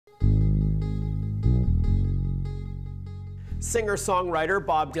Singer-songwriter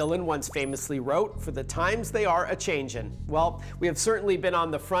Bob Dylan once famously wrote, "For the times they are a-changin'." Well, we have certainly been on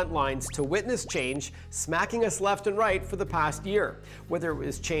the front lines to witness change smacking us left and right for the past year, whether it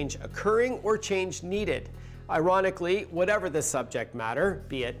was change occurring or change needed. Ironically, whatever the subject matter,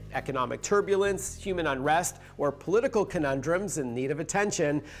 be it economic turbulence, human unrest, or political conundrums in need of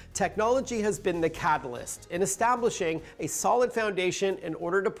attention, technology has been the catalyst in establishing a solid foundation in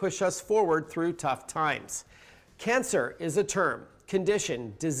order to push us forward through tough times. Cancer is a term,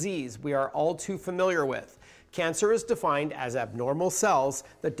 condition, disease we are all too familiar with. Cancer is defined as abnormal cells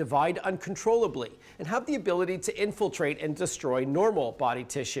that divide uncontrollably and have the ability to infiltrate and destroy normal body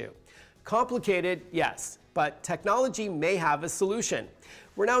tissue. Complicated, yes, but technology may have a solution.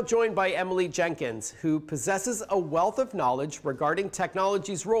 We're now joined by Emily Jenkins, who possesses a wealth of knowledge regarding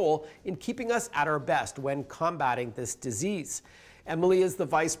technology's role in keeping us at our best when combating this disease. Emily is the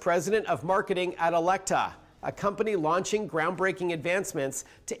Vice President of Marketing at Elekta, a company launching groundbreaking advancements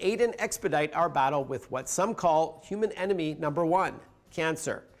to aid and expedite our battle with what some call human enemy number one,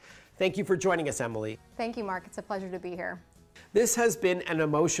 cancer. Thank you for joining us, Emily. Thank you, Mark. It's a pleasure to be here. This has been an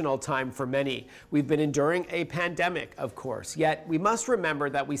emotional time for many. We've been enduring a pandemic, of course, yet we must remember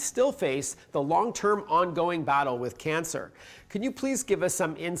that we still face the long-term ongoing battle with cancer. Can you please give us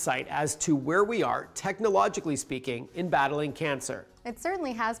some insight as to where we are, technologically speaking, in battling cancer? It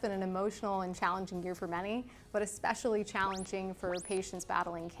certainly has been an emotional and challenging year for many, but especially challenging for patients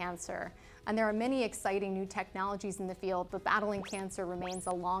battling cancer. And there are many exciting new technologies in the field, but battling cancer remains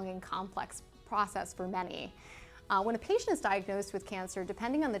a long and complex process for many. When a patient is diagnosed with cancer,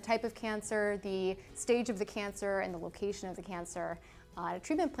 depending on the type of cancer, the stage of the cancer, and the location of the cancer, a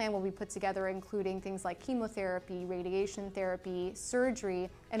treatment plan will be put together including things like chemotherapy, radiation therapy, surgery,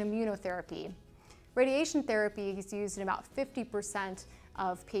 and immunotherapy. Radiation therapy is used in about 50%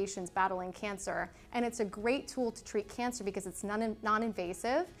 of patients battling cancer, and it's a great tool to treat cancer because it's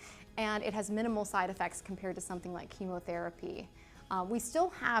non-invasive and it has minimal side effects compared to something like chemotherapy. We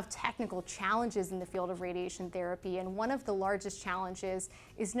still have technical challenges in the field of radiation therapy, and one of the largest challenges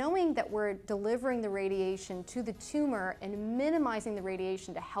is knowing that we're delivering the radiation to the tumor and minimizing the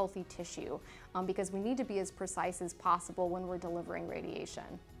radiation to healthy tissue, because we need to be as precise as possible when we're delivering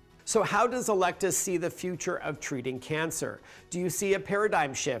radiation. So how does Elekta see the future of treating cancer? Do you see a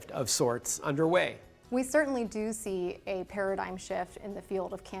paradigm shift of sorts underway? We certainly do see a paradigm shift in the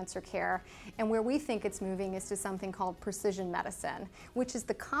field of cancer care, and where we think it's moving is to something called precision medicine, which is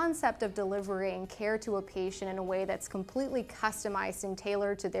the concept of delivering care to a patient in a way that's completely customized and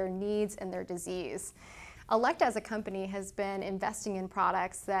tailored to their needs and their disease. Elekta as a company has been investing in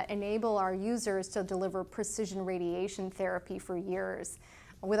products that enable our users to deliver precision radiation therapy for years.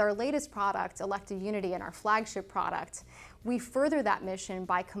 With our latest product, Elekta Unity, and our flagship product, we further that mission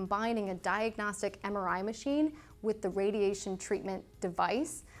by combining a diagnostic MRI machine with the radiation treatment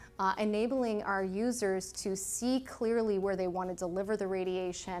device, enabling our users to see clearly where they want to deliver the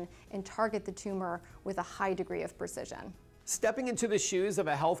radiation and target the tumor with a high degree of precision. Stepping into the shoes of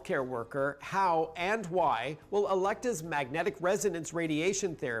a healthcare worker, how and why will Elekta's magnetic resonance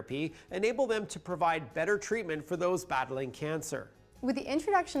radiation therapy enable them to provide better treatment for those battling cancer? With the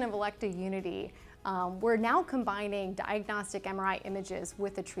introduction of Elekta Unity, we're now combining diagnostic MRI images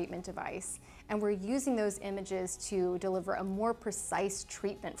with a treatment device, and we're using those images to deliver a more precise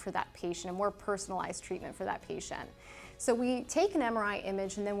treatment for that patient, a more personalized treatment for that patient. So we take an MRI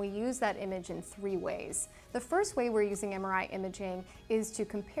image and then we use that image in three ways. The first way we're using MRI imaging is to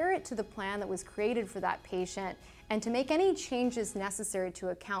compare it to the plan that was created for that patient and to make any changes necessary to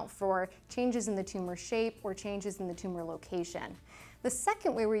account for changes in the tumor shape or changes in the tumor location. The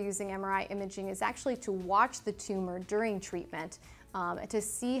second way we're using MRI imaging is actually to watch the tumor during treatment to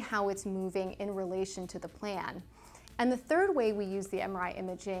see how it's moving in relation to the plan. And the third way we use the MRI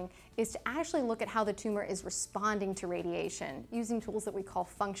imaging is to actually look at how the tumor is responding to radiation using tools that we call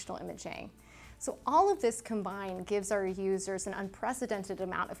functional imaging. So all of this combined gives our users an unprecedented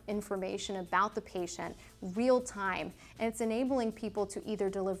amount of information about the patient real time, and it's enabling people to either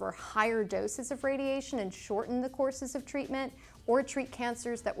deliver higher doses of radiation and shorten the courses of treatment, or treat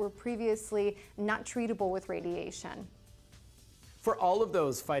cancers that were previously not treatable with radiation. For all of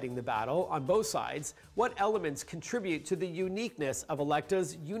those fighting the battle on both sides, what elements contribute to the uniqueness of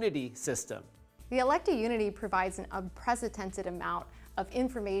Elekta's Unity system? The Elekta Unity provides an unprecedented amount of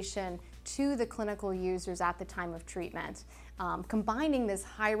information to the clinical users at the time of treatment. Combining this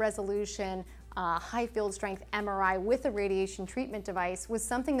high-resolution, high-field strength MRI with a radiation treatment device was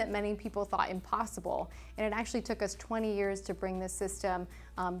something that many people thought impossible, and it actually took us 20 years to bring this system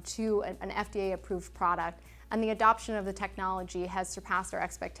to an FDA-approved product, and the adoption of the technology has surpassed our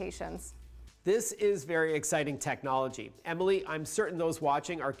expectations. This is very exciting technology. Emily, I'm certain those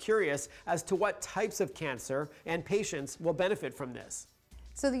watching are curious as to what types of cancer and patients will benefit from this.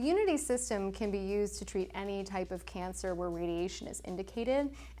 So the Unity system can be used to treat any type of cancer where radiation is indicated,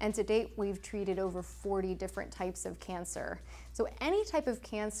 and to date we've treated over 40 different types of cancer. So any type of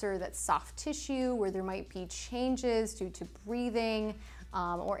cancer that's soft tissue, where there might be changes due to breathing,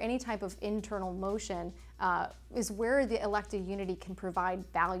 or any type of internal motion, is where the Elekta Unity can provide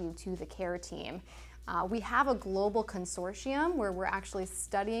value to the care team. We have a global consortium where we're actually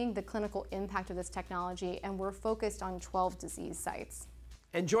studying the clinical impact of this technology, and we're focused on 12 disease sites.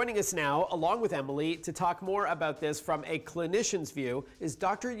 And joining us now, along with Emily, to talk more about this from a clinician's view is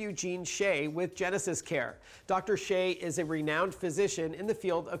Dr. Eugene Shieh with GenesisCare. Dr. Shieh is a renowned physician in the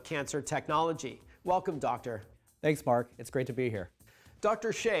field of cancer technology. Welcome, Doctor. Thanks, Mark. It's great to be here.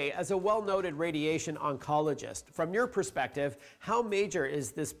 Dr. Shieh, as a well-noted radiation oncologist, from your perspective, how major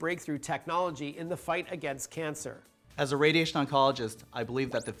is this breakthrough technology in the fight against cancer? As a radiation oncologist, I believe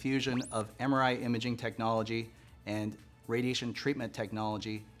that the fusion of MRI imaging technology and radiation treatment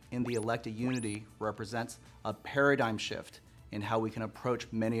technology in the Elekta Unity represents a paradigm shift in how we can approach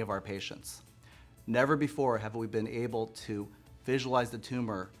many of our patients. Never before have we been able to visualize the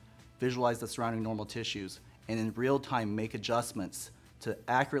tumor, visualize the surrounding normal tissues, and in real time make adjustments to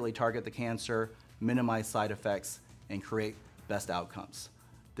accurately target the cancer, minimize side effects, and create best outcomes.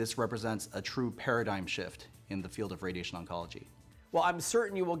 This represents a true paradigm shift in the field of radiation oncology. Well, I'm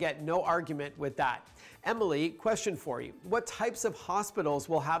certain you will get no argument with that. Emily, question for you. What types of hospitals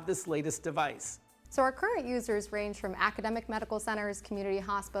will have this latest device? So our current users range from academic medical centers, community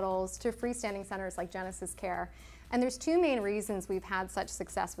hospitals, to freestanding centers like GenesisCare. And there's two main reasons we've had such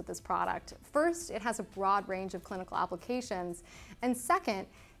success with this product. First, it has a broad range of clinical applications. And second,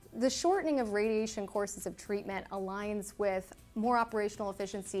 the shortening of radiation courses of treatment aligns with more operational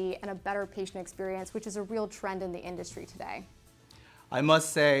efficiency and a better patient experience, which is a real trend in the industry today. I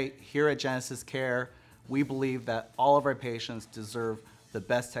must say, here at GenesisCare, we believe that all of our patients deserve the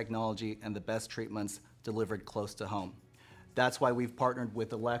best technology and the best treatments delivered close to home. That's why we've partnered with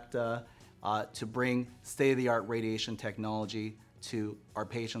Elekta to bring state-of-the-art radiation technology to our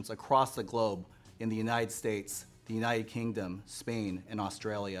patients across the globe in the United States, the United Kingdom, Spain, and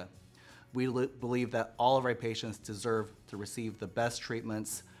Australia. We believe that all of our patients deserve to receive the best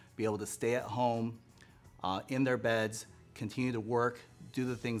treatments, be able to stay at home, in their beds, continue to work, do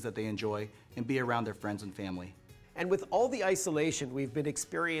the things that they enjoy, and be around their friends and family. And with all the isolation we've been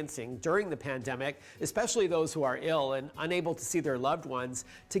experiencing during the pandemic, especially those who are ill and unable to see their loved ones,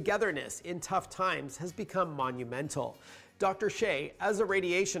 togetherness in tough times has become monumental. Dr. Shieh, as a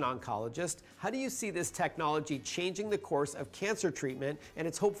radiation oncologist, how do you see this technology changing the course of cancer treatment and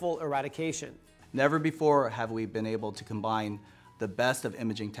its hopeful eradication? Never before have we been able to combine the best of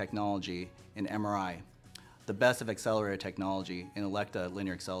imaging technology in MRI, the best of accelerator technology in Elekta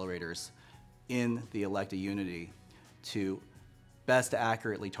linear accelerators in the Elekta Unity to best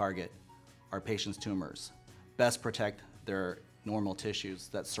accurately target our patients' tumors, best protect their normal tissues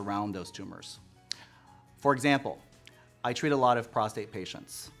that surround those tumors. For example, I treat a lot of prostate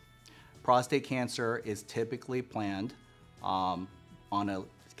patients. Prostate cancer is typically planned on a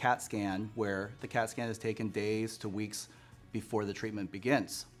CAT scan where the CAT scan is taken days to weeks before the treatment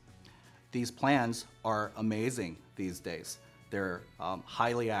begins. These plans are amazing these days. They're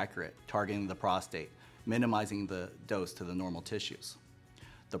highly accurate, targeting the prostate, minimizing the dose to the normal tissues.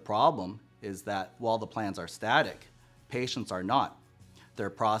 The problem is that while the plans are static, patients are not.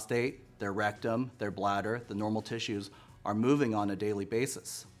 Their prostate, their rectum, their bladder, the normal tissues are moving on a daily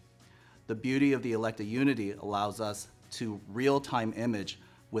basis. The beauty of the Elekta Unity allows us to real-time image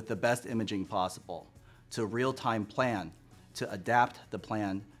with the best imaging possible, to real-time plan, to adapt the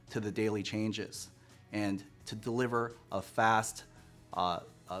plan to the daily changes, and to deliver a fast,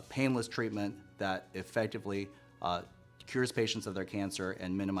 painless treatment that effectively cures patients of their cancer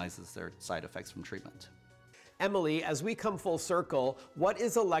and minimizes their side effects from treatment. Emily, as we come full circle, what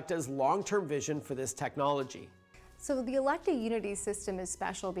is Elekta's long-term vision for this technology? So the Elekta Unity system is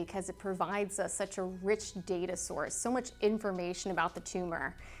special because it provides us such a rich data source, so much information about the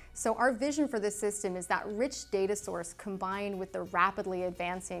tumor. So our vision for this system is that rich data source combined with the rapidly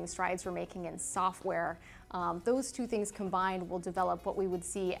advancing strides we're making in software. Those two things combined will develop what we would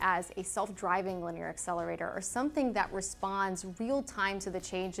see as a self-driving linear accelerator, or something that responds real time to the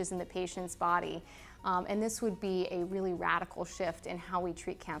changes in the patient's body. And this would be a really radical shift in how we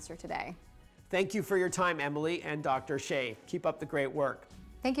treat cancer today. Thank you for your time, Emily and Dr. Shieh. Keep up the great work.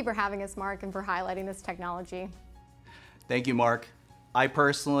 Thank you for having us, Mark, and for highlighting this technology. Thank you, Mark. I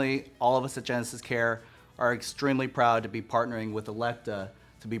personally, all of us at GenesisCare, are extremely proud to be partnering with Elekta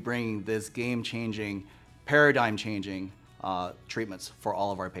to be bringing this game-changing, paradigm-changing treatments for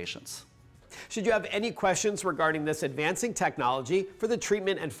all of our patients. Should you have any questions regarding this advancing technology for the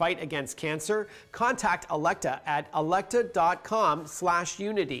treatment and fight against cancer, contact Elekta at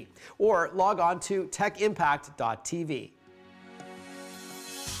elekta.com/unity or log on to techimpact.tv.